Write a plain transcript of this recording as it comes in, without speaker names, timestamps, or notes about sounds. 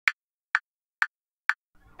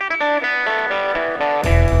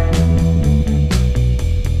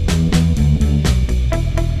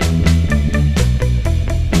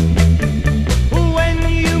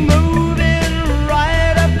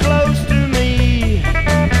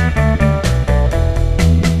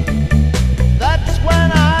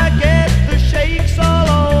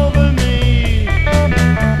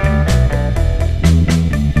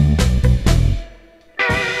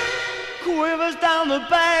Quivers down the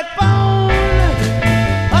backbone,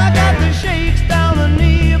 I got the shakes down the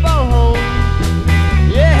knee bone.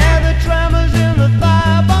 Yeah, the tremors in the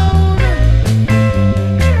thigh bone,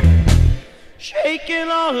 shaking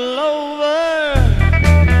all over.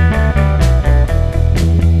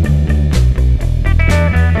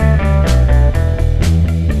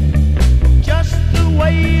 Just the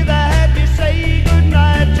way that you say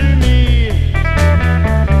goodnight to me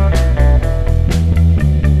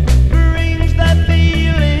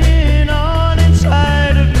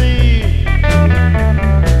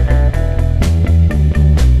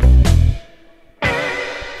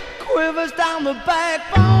down the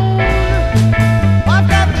backbone, I've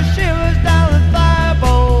got the shivers down the thigh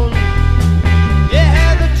bone.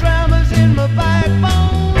 Yeah, the tremors in my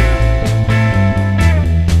backbone,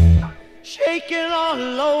 shaking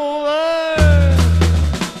all over.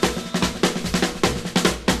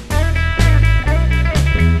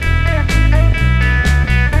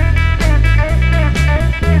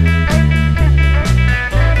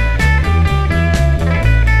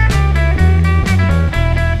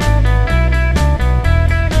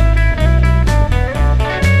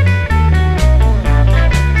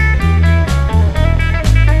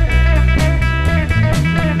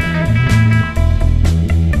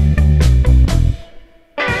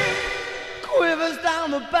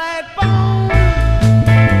 Down the backbone,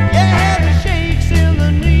 yeah, the shakes in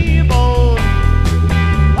the knee bone.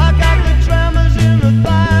 I got the tremors in the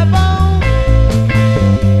thigh bone,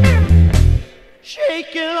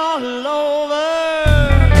 shaking all over.